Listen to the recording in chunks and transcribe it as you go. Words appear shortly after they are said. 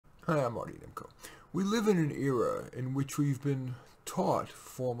Hi, I'm Marty Demko. We live in an era in which we've been taught,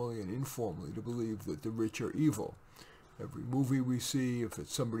 formally and informally, to believe that the rich are evil. Every movie we see, if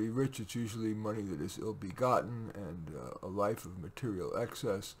it's somebody rich, it's usually money that is ill-begotten and a life of material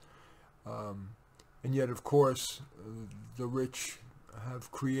excess. And yet, of course, the rich have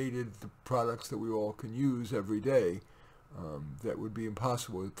created the products that we all can use every day that would be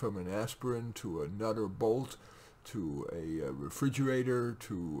impossible, from an aspirin to a nut or bolt to a refrigerator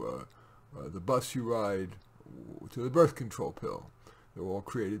to the bus you ride to the birth control pill. They're all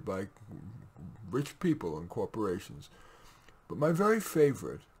created by rich people and corporations. But my very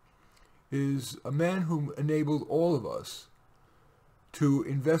favorite is a man who enabled all of us to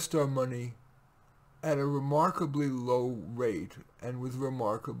invest our money at a remarkably low rate and with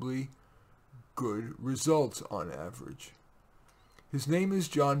remarkably good results on average. His name is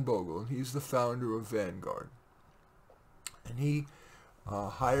John Bogle, and he's the founder of Vanguard. And he,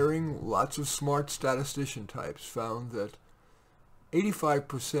 hiring lots of smart statistician types, found that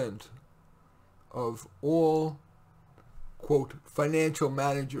 85% of all, quote, financial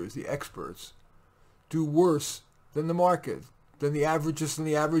managers, the experts, do worse than the market, than the averages, than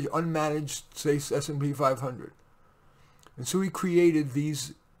the average unmanaged, say, S&P 500. And so he created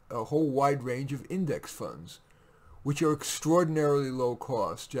these, a whole wide range of index funds, which are extraordinarily low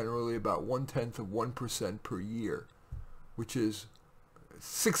cost, generally about 0.1% per year, which is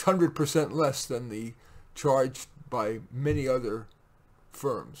 600% less than the charged by many other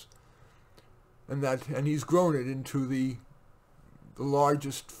firms. And he's grown it into the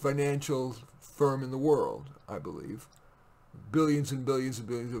largest financial firm in the world, I believe. Billions and billions and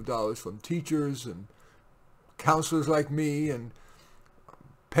billions of dollars from teachers and counselors like me and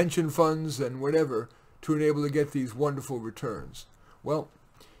pension funds and whatever to enable to get these wonderful returns. Well,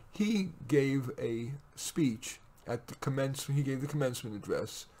 he gave a speech at the commencement. He gave the commencement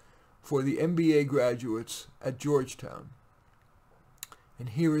address for the MBA graduates at Georgetown. And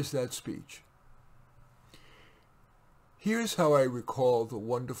here is that speech. Here's how I recall the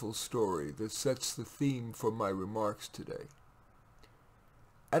wonderful story that sets the theme for my remarks today.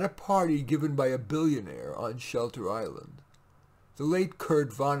 At a party given by a billionaire on Shelter Island, the late Kurt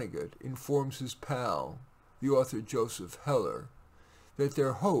Vonnegut informs his pal, the author Joseph Heller, that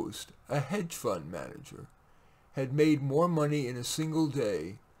their host, a hedge fund manager, had made more money in a single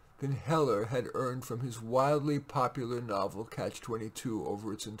day than Heller had earned from his wildly popular novel Catch-22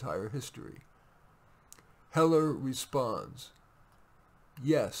 over its entire history. Heller responds,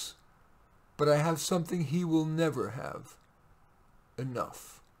 "Yes, but I have something he will never have.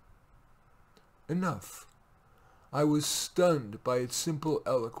 Enough." Enough. I was stunned by its simple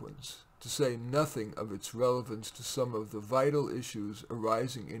eloquence, to say nothing of its relevance to some of the vital issues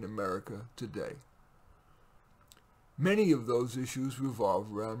arising in America today. Many of those issues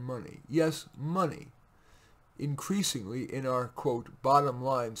revolve around money. Yes, money. Increasingly in our, quote, bottom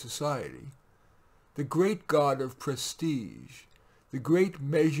line society, the great god of prestige, the great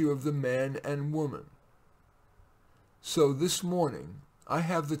measure of the man and woman. So this morning, I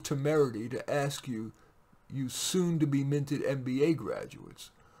have the temerity to ask you soon-to-be minted MBA graduates,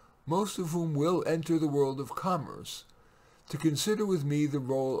 most of whom will enter the world of commerce, to consider with me the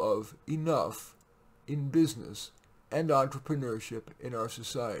role of enough in business and entrepreneurship in our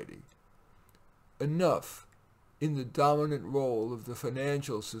society. Enough in the dominant role of the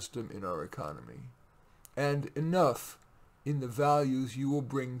financial system in our economy, and enough in the values you will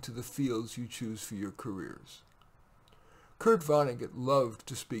bring to the fields you choose for your careers. Kurt Vonnegut loved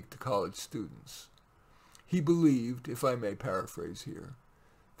to speak to college students. He believed, if I may paraphrase here,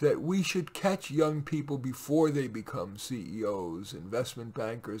 that we should catch young people before they become CEOs, investment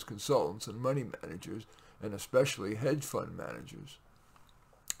bankers, consultants, and money managers, and especially hedge fund managers,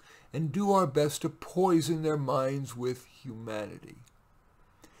 and do our best to poison their minds with humanity.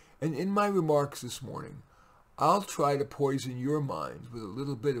 And in my remarks this morning, I'll try to poison your mind with a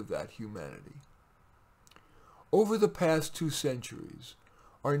little bit of that humanity. Over the past 2 centuries,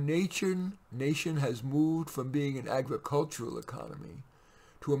 our nation has moved from being an agricultural economy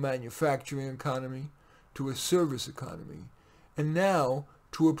to a manufacturing economy, to a service economy, and now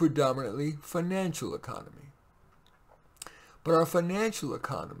to a predominantly financial economy. But our financial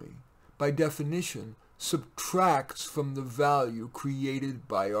economy, by definition, subtracts from the value created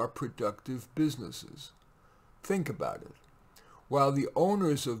by our productive businesses. Think about it. While the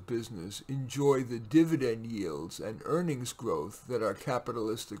owners of business enjoy the dividend yields and earnings growth that our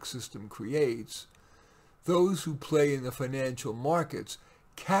capitalistic system creates, those who play in the financial markets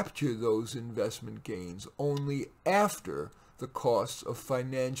capture those investment gains only after the costs of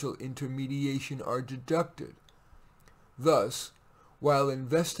financial intermediation are deducted. Thus, While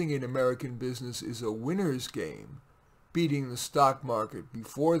investing in American business is a winner's game, beating the stock market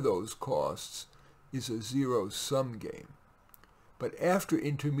before those costs is a zero-sum game. But after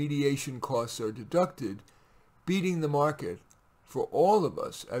intermediation costs are deducted, beating the market, for all of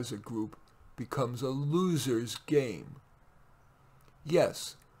us as a group, becomes a loser's game.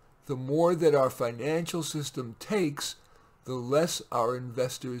 Yes, the more that our financial system takes, the less our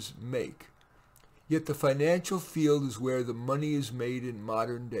investors make. Yet the financial field is where the money is made in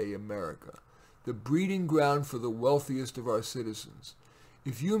modern-day America, the breeding ground for the wealthiest of our citizens.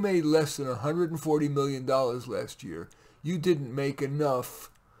 If you made less than $140 million last year, you didn't make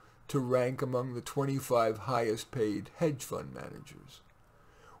enough to rank among the 25 highest-paid hedge fund managers.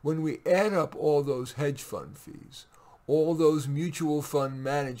 When we add up all those hedge fund fees, all those mutual fund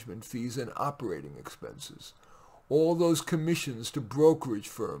management fees and operating expenses, all those commissions to brokerage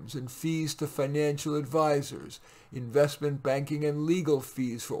firms and fees to financial advisors, investment banking and legal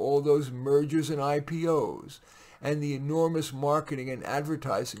fees for all those mergers and IPOs, and the enormous marketing and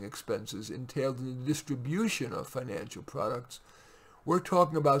advertising expenses entailed in the distribution of financial products, we're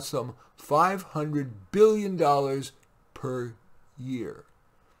talking about some $500 billion per year.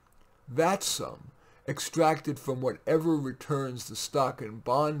 That sum, extracted from whatever returns the stock and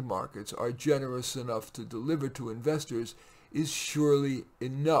bond markets are generous enough to deliver to investors, is surely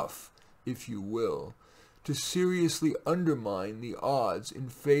enough, if you will, to seriously undermine the odds in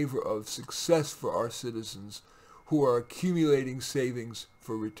favor of success for our citizens who are accumulating savings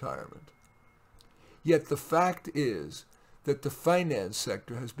for retirement. Yet the fact is that the finance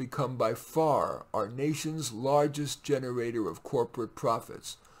sector has become by far our nation's largest generator of corporate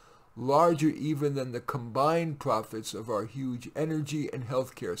profits, larger even than the combined profits of our huge energy and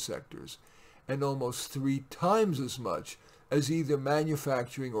healthcare sectors, and almost 3 times as much as either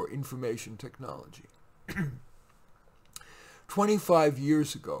manufacturing or information technology. 25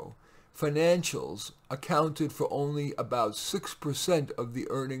 years ago, financials accounted for only about 6% of the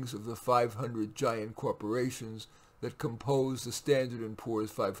earnings of the 500 giant corporations that compose the Standard &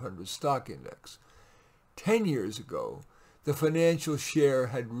 Poor's 500 stock index. 10 years ago, the financial share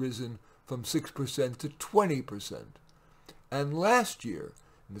had risen from 6% to 20%. And last year,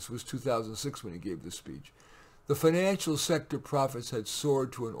 and this was 2006 when he gave this speech, the financial sector profits had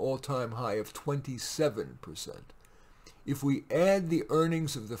soared to an all-time high of 27%. If we add the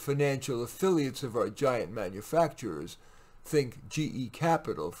earnings of the financial affiliates of our giant manufacturers, think GE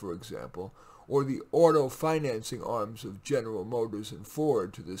Capital, for example, or the auto financing arms of General Motors and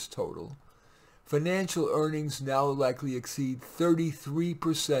Ford to this total, financial earnings now likely exceed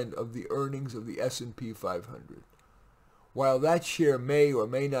 33% of the earnings of the S&P 500. While that share may or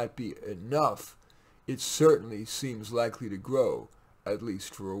may not be enough, it certainly seems likely to grow, at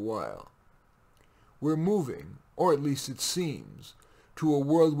least for a while. We're moving, or at least it seems, to a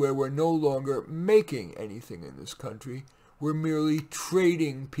world where we're no longer making anything in this country. We're merely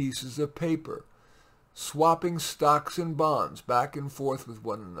trading pieces of paper, swapping stocks and bonds back and forth with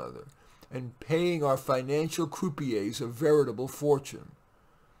one another, and paying our financial croupiers a veritable fortune.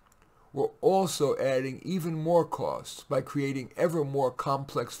 We're also adding even more costs by creating ever more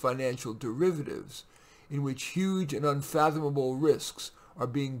complex financial derivatives in which huge and unfathomable risks are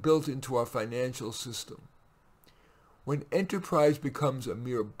being built into our financial system. When enterprise becomes a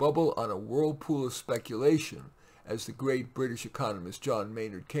mere bubble on a whirlpool of speculation, as the great British economist John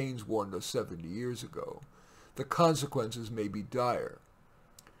Maynard Keynes warned us 70 years ago, the consequences may be dire.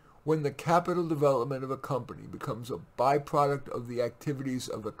 When the capital development of a company becomes a byproduct of the activities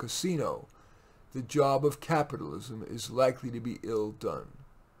of a casino, the job of capitalism is likely to be ill done.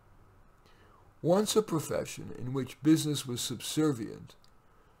 Once a profession in which business was subservient,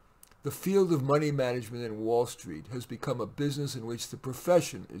 the field of money management in Wall Street has become a business in which the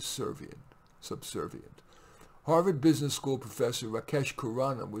profession is subservient. Harvard Business School professor Rakesh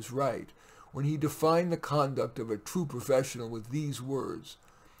Khurana was right when he defined the conduct of a true professional with these words: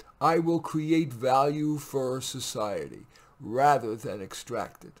 "I will create value for society rather than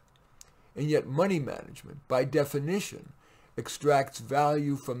extract it." And yet money management, by definition, extracts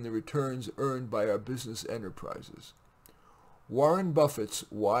value from the returns earned by our business enterprises. Warren Buffett's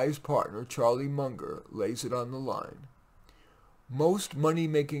wise partner, Charlie Munger, lays it on the line. Most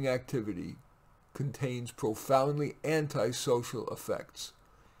money-making activity contains profoundly antisocial effects.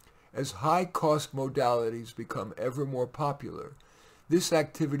 As high-cost modalities become ever more popular, this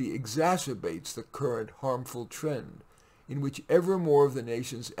activity exacerbates the current harmful trend, in which ever more of the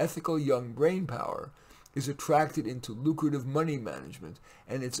nation's ethical young brainpower is attracted into lucrative money management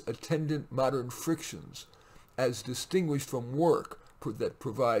and its attendant modern frictions, as distinguished from work that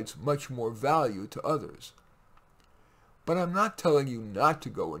provides much more value to others. But I'm not telling you not to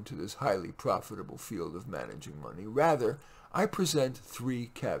go into this highly profitable field of managing money. Rather, I present 3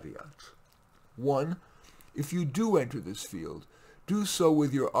 caveats. 1, if you do enter this field, do so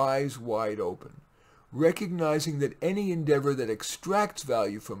with your eyes wide open, recognizing that any endeavor that extracts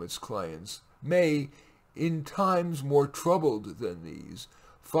value from its clients may, in times more troubled than these,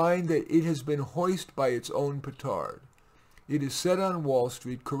 find that it has been hoisted by its own petard. It is said on Wall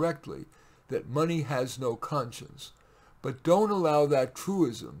Street correctly that money has no conscience, but don't allow that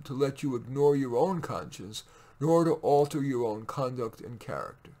truism to let you ignore your own conscience, nor to alter your own conduct and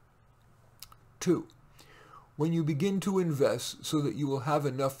character. 2, when you begin to invest so that you will have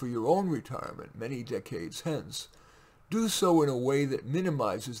enough for your own retirement many decades hence, do so in a way that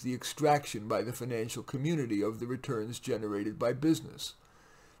minimizes the extraction by the financial community of the returns generated by business.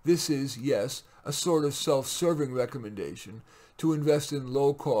 This is, yes, a sort of self-serving recommendation to invest in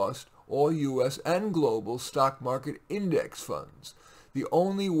low-cost, all U.S. and global stock market index funds, the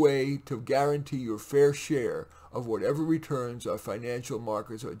only way to guarantee your fair share of whatever returns our financial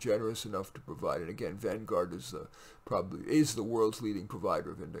markets are generous enough to provide. And again, Vanguard is the world's leading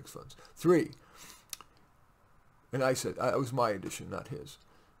provider of index funds. 3, and I said, it was my addition, not his.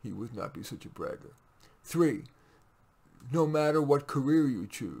 He would not be such a bragger. 3, no matter what career you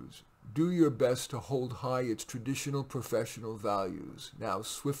choose, do your best to hold high its traditional professional values, now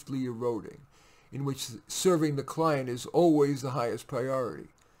swiftly eroding, in which serving the client is always the highest priority.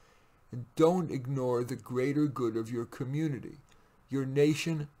 And don't ignore the greater good of your community, your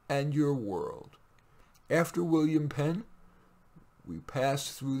nation, and your world. After William Penn, we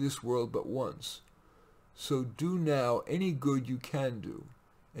pass through this world but once. So do now any good you can do,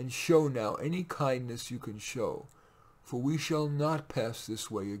 and show now any kindness you can show, for we shall not pass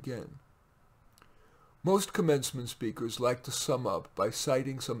this way again. Most commencement speakers like to sum up by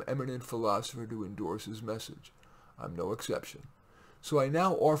citing some eminent philosopher to endorse his message. I'm no exception. So I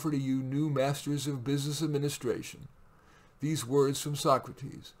now offer to you new masters of business administration these words from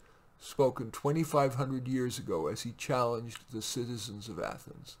Socrates, spoken 2,500 years ago as he challenged the citizens of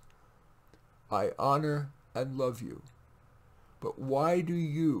Athens. I honor and love you, but why do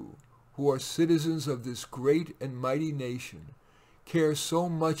you, who are citizens of this great and mighty nation, care so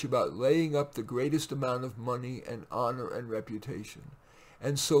much about laying up the greatest amount of money and honor and reputation,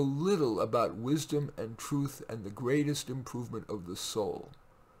 and so little about wisdom and truth and the greatest improvement of the soul?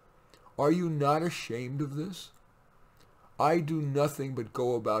 Are you not ashamed of this? I do nothing but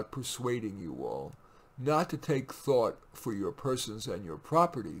go about persuading you all, not to take thought for your persons and your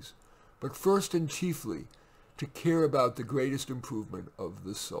properties, but first and chiefly to care about the greatest improvement of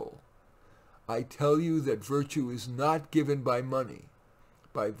the soul. I tell you that virtue is not given by money.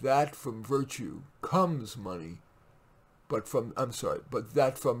 By that from virtue comes money, but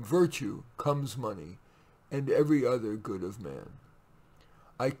that from virtue comes money and every other good of man.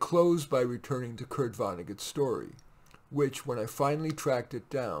 I close by returning to Kurt Vonnegut's story, which, when I finally tracked it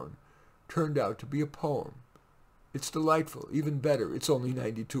down, turned out to be a poem. It's delightful, even better, it's only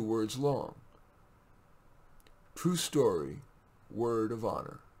 92 words long. True story, word of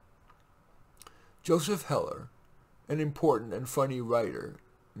honor. Joseph Heller, an important and funny writer,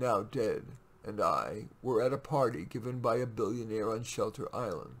 now dead, and I were at a party given by a billionaire on Shelter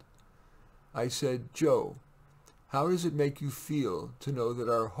Island. I said, Joe, how does it make you feel to know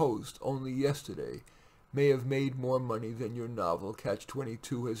that our host only yesterday may have made more money than your novel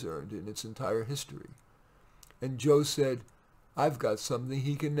Catch-22 has earned in its entire history? And Joe said, I've got something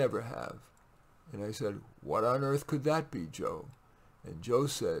he can never have. And I said, what on earth could that be, Joe? And Joe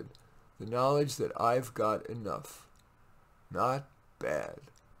said, the knowledge that I've got enough. Not bad.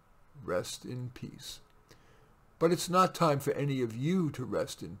 Rest in peace. But it's not time for any of you to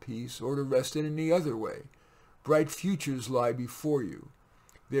rest in peace or to rest in any other way. Bright futures lie before you.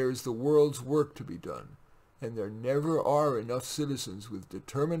 There is the world's work to be done, and there never are enough citizens with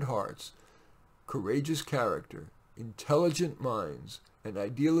determined hearts, courageous character, intelligent minds, and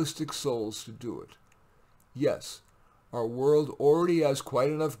idealistic souls to do it. Yes, our world already has quite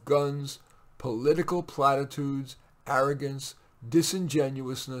enough guns, political platitudes, arrogance,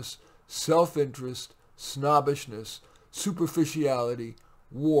 disingenuousness, self-interest, snobbishness, superficiality,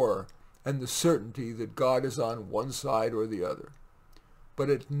 war, and the certainty that God is on one side or the other. But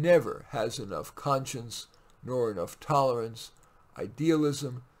it never has enough conscience, nor enough tolerance,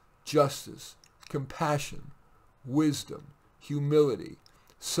 idealism, justice, compassion, wisdom, humility,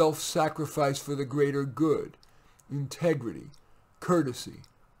 self-sacrifice for the greater good, integrity, courtesy,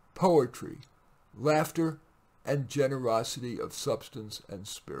 poetry, laughter, and generosity of substance and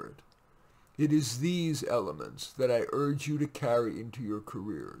spirit. It is these elements that I urge you to carry into your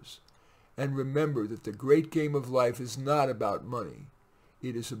careers, And remember that the great game of life is not about money.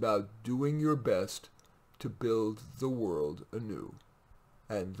 It is about doing your best to build the world anew.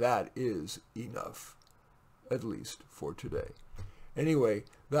 And that is enough, at least for today. Anyway,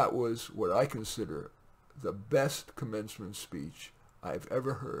 that was what I consider the best commencement speech I've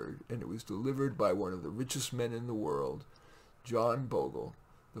ever heard, and it was delivered by one of the richest men in the world, John Bogle,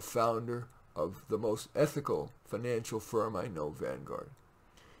 the founder of the most ethical financial firm I know, Vanguard.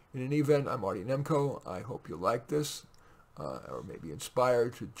 In any event, I'm Marty Nemko. I hope you like this, or maybe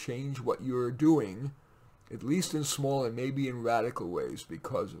inspired to change what you're doing, at least in small and maybe in radical ways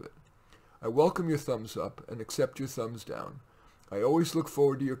because of it. I welcome your thumbs up and accept your thumbs down. I always look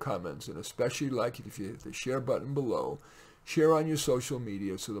forward to your comments, and especially like it if you hit the share button below. Share on your social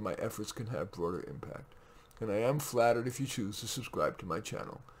media so that my efforts can have broader impact. And I am flattered if you choose to subscribe to my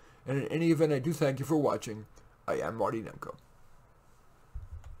channel. And in any event, I do thank you for watching. I am Marty Nemko.